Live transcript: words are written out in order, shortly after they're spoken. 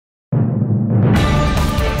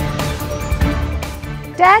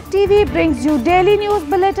Tag TV brings you daily news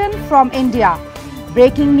bulletin from India.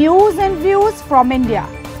 Breaking news and views from India.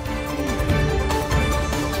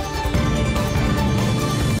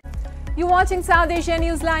 You're watching South Asia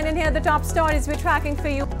Newsline, and here are the top stories we're tracking for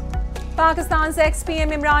you. Pakistan's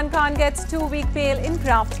ex-PM Imran Khan gets 2-week bail in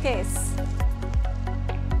graft case.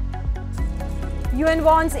 UN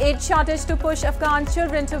warns aid shortage to push Afghan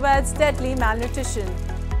children towards deadly malnutrition.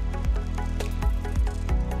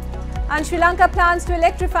 And Sri Lanka plans to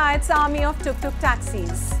electrify its army of tuk-tuk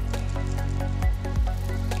taxis.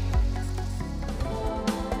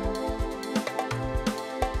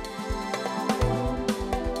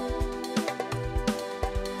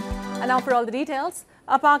 And now for all the details.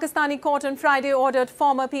 A Pakistani court on Friday ordered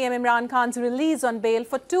former PM Imran Khan's release on bail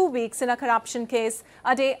for 2 weeks in a corruption case,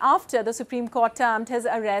 a day after the Supreme Court termed his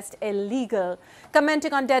arrest illegal.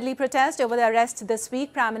 Commenting on deadly protest over the arrest this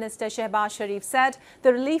week, Prime Minister Shehbaz Sharif said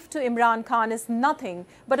the relief to Imran Khan is nothing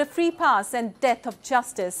but a free pass and death of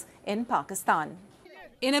justice in Pakistan.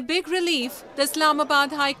 In a big relief, the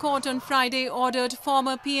Islamabad High Court on Friday ordered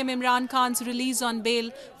former PM Imran Khan's release on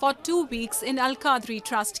bail for 2 weeks in Al-Qadri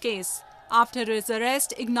Trust case, after his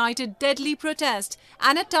arrest ignited deadly protest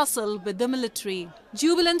and a tussle with the military.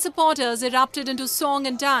 Jubilant supporters erupted into song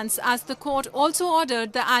and dance as the court also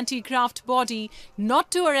ordered the anti-graft body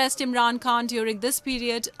not to arrest Imran Khan during this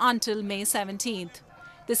period until May 17th.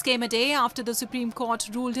 This came a day after the Supreme Court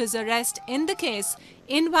ruled his arrest in the case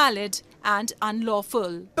invalid and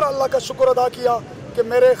unlawful. अल्लाह का शुक्र अदा किया कि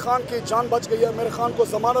मेरे खान की जान बच गई है, मेरे खान को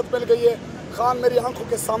जमानत मिल गई है, खान मेरी आंखों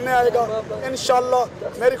के सामने आएगा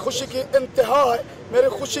इंशाअल्लाह। मेरी खुशी की इंतहा है, मेरी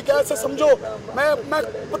खुशी के ऐसे समझो मैं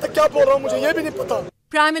पता क्या बोल रहा हूँ, मुझे ये भी नहीं पता।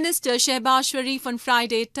 Prime Minister Shehbaz Sharif on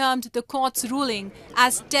Friday termed the court's ruling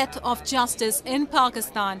as death of justice in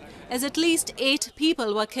Pakistan, as at least 8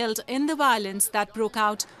 people were killed in the violence that broke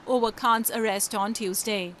out over Khan's arrest on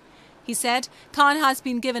Tuesday. He said Khan has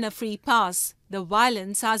been given a free pass. The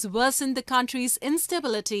violence has worsened the country's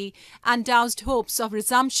instability and doused hopes of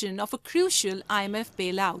resumption of a crucial IMF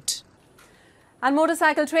bailout. And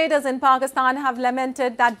motorcycle traders in Pakistan have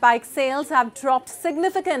lamented that bike sales have dropped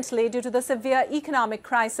significantly due to the severe economic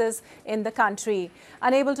crisis in the country.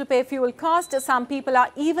 Unable to pay fuel costs, some people are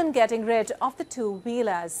even getting rid of the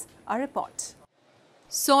two-wheelers. A report.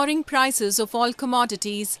 Soaring prices of all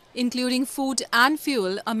commodities, including food and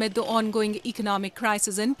fuel amid the ongoing economic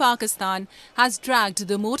crisis in Pakistan, has dragged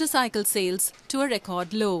the motorcycle sales to a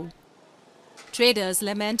record low. Traders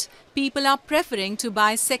lament people are preferring to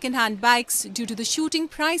buy second-hand bikes due to the shooting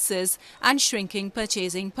prices and shrinking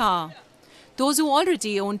purchasing power. Those who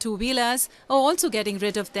already own two-wheelers are also getting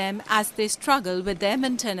rid of them as they struggle with their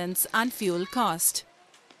maintenance and fuel cost.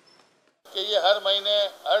 कि ये हर महीने,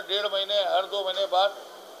 हर 1.5 महीने, हर 2 महीने बाद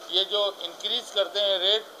ये जो increase करते हैं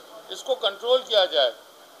रेट, इसको कंट्रोल किया जाए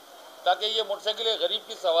ताकि ये मोटरसाइकिल गरीब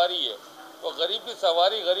की सवारी है, तो गरीब की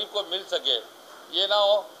सवारी गरीब को मिल सके। ये ना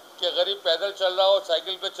हो कि गरीब पैदल चल रहा हो,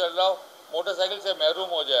 साइकिल पे चल रहा हो, मोटरसाइकिल से महरूम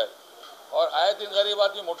हो जाए। और आए दिन गरीब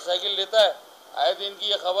आदमी मोटरसाइकिल लेता है, आए दिन की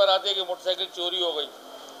ये खबर आती है कि मोटरसाइकिल चोरी हो गई,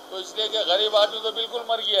 तो इसलिए कि गरीब आदमी तो बिल्कुल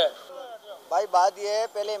मर गया है। भाई बात ये है,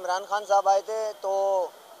 पहले इमरान खान साहब आए थे तो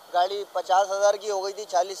गाड़ी 50,000 की हो गई थी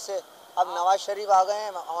 40 से, अब नवाज शरीफ आ गए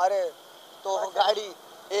हैं हमारे तो गाड़ी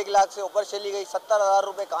 1 लाख से ऊपर चली गई। 70,000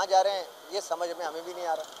 रुपए कहाँ जा रहे हैं ये समझ में हमें भी नहीं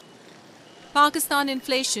आ रहा। Pakistan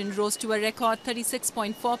inflation rose to a record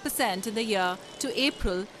 36.4% in the year to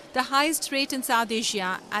April, the highest rate in South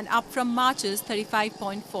Asia, and up from March's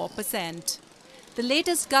 35.4%. The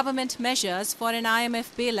latest government measures for an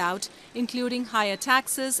IMF bailout, including higher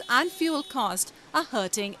taxes and fuel costs, are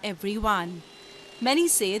hurting everyone. Many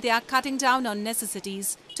say they are cutting down on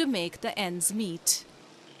necessities to make the ends meet.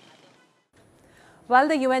 Well,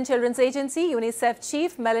 the UN Children's Agency, UNICEF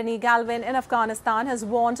chief Melanie Galvin in Afghanistan has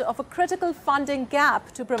warned of a critical funding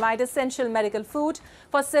gap to provide essential medical food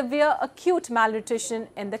for severe acute malnutrition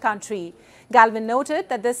in the country. Galvin noted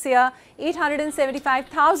that this year,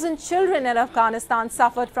 875,000 children in Afghanistan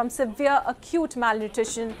suffered from severe acute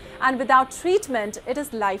malnutrition, and without treatment, it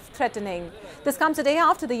is life-threatening. This comes a day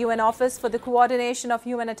after the UN Office for the Coordination of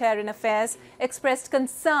Humanitarian Affairs expressed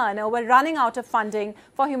concern over running out of funding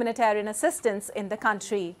for humanitarian assistance in the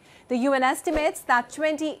country. The UN estimates that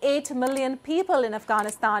 28 million people in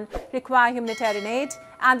Afghanistan require humanitarian aid,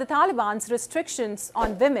 and the Taliban's restrictions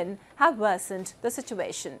on women have worsened the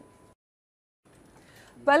situation.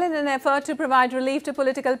 Well, in an effort to provide relief to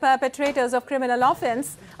political perpetrators of criminal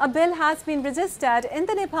offence, a bill has been registered in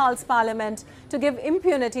the Nepal's parliament to give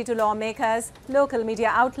impunity to lawmakers, local media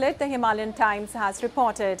outlet The Himalayan Times has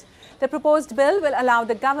reported. The proposed bill will allow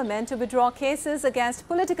the government to withdraw cases against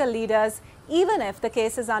political leaders even if the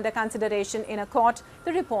case is under consideration in a court,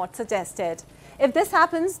 the report suggested. If this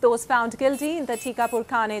happens, those found guilty in the Tikapur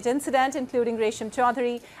Khanage incident, including Resham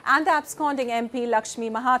Chaudhary and the absconding MP Lakshmi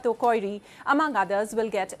Mahato Koiri, among others, will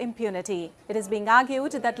get impunity. It is being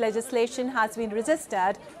argued that legislation has been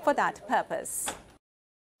registered for that purpose.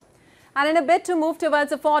 And in a bid to move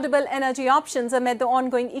towards affordable energy options amid the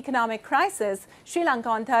ongoing economic crisis, Sri Lanka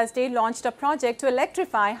on Thursday launched a project to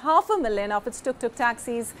electrify 500,000 of its tuk-tuk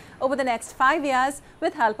taxis over the next 5 years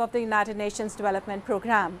with help of the United Nations Development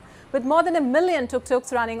Programme. With more than 1 million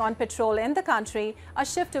tuk-tuks running on petrol in the country, a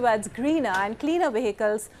shift towards greener and cleaner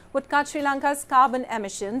vehicles would cut Sri Lanka's carbon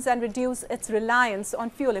emissions and reduce its reliance on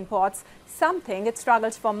fuel imports, something it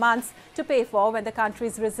struggled for months to pay for when the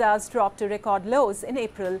country's reserves dropped to record lows in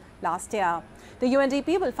April last year. The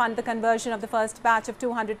UNDP will fund the conversion of the first batch of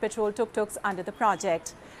 200 petrol tuk-tuks under the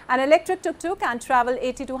project. An electric tuk-tuk can travel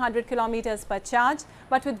 80 to 100 kilometers per charge,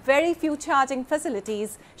 but with very few charging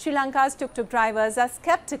facilities, Sri Lanka's tuk-tuk drivers are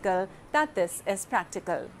skeptical that this is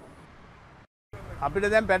practical. අපිට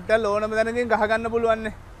දැන් petrol ඕනම දැනකින් ගහ ගන්න පුළුවන්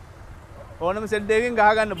නේ. ඕනම set එකකින්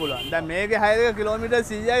ගහ ගන්න පුළුවන්. දැන් මේකේ 6 කිලෝමීටර්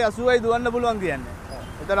 100යි 80යි දුවන්න පුළුවන් කියන්නේ.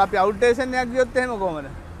 ඒතර අපි අවුට් ස්ටේෂන් එකක් ගියොත් එහෙම කොහමද?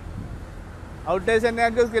 අවුට් ස්ටේෂන්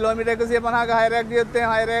එකක් ගියොත් කිලෝමීටර් 150ක හයරයක් ගියොත්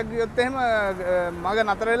එහෙම හයරයක් ගියොත් එහෙම මග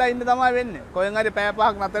නතර වෙලා ඉන්න තමයි වෙන්නේ. කොහෙන් හරි පැය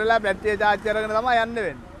පහක් නතර වෙලා බැටරිය charge කරගෙන තමයි යන්න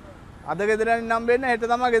වෙන්නේ. අද ගෙදරින් නම් වෙන්නේ හෙට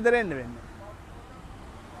තමයි ගෙදර එන්න වෙන්නේ.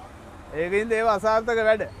 ඒකින්ද ඒව අසාර්ථක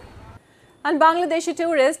වැඩ. And Bangladeshi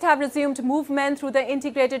tourists have resumed movement through the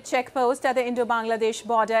integrated checkpost at the Indo-Bangladesh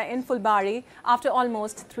border in Fulbari after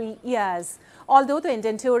almost 3 years. Although the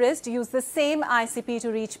Indian tourists use the same ICP to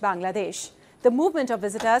reach Bangladesh, the movement of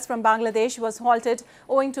visitors from Bangladesh was halted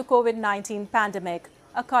owing to COVID-19 pandemic.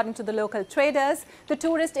 According to the local traders, the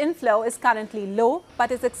tourist inflow is currently low but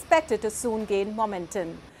is expected to soon gain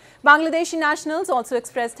momentum. Bangladeshi nationals also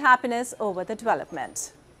expressed happiness over the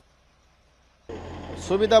development.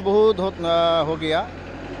 सुविधा बहुत हो गया।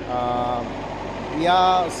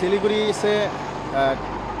 यहाँ सिलीगुड़ी से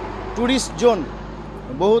tourist zone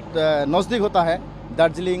बहुत नज़दीक होता है,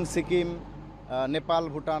 दार्जिलिंग, सिक्किम, नेपाल,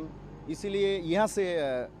 भूटान, इसीलिए यहाँ से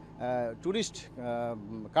टूरिस्ट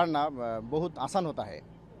करना बहुत आसान होता है।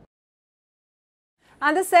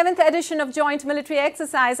 And the 7th edition of joint military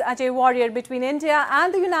exercise Ajay Warrior between India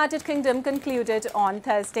and the United Kingdom concluded on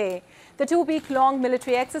Thursday. The 2-week-long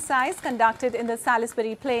military exercise conducted in the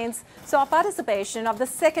Salisbury Plains saw participation of the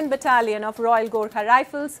 2nd Battalion of Royal Gorkha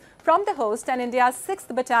Rifles from the host and India's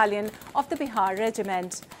 6th Battalion of the Bihar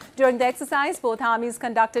Regiment. During the exercise, both armies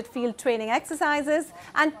conducted field training exercises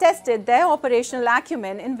and tested their operational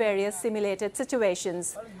acumen in various simulated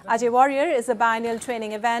situations. Ajay Warrior is a biennial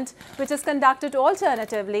training event which is conducted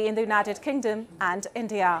alternatively in the United Kingdom and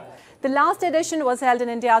India. The last edition was held in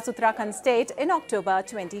India's Uttarakhand state in October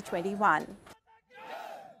 2021.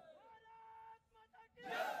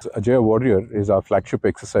 Ajay Warrior is our flagship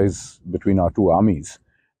exercise between our two armies.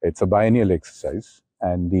 It's a biennial exercise,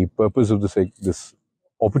 and the purpose of this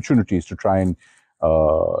opportunity is to try and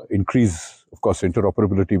increase, of course,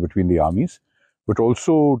 interoperability between the armies, but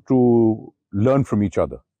also to learn from each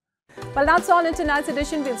other. Well, that's all in tonight's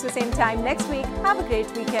edition. We'll see you same time next week. Have a great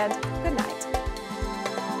weekend. Good night.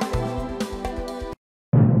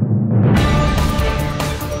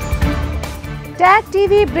 Tag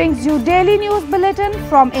TV brings you daily news bulletin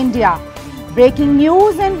from India. Breaking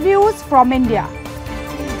news and views from India.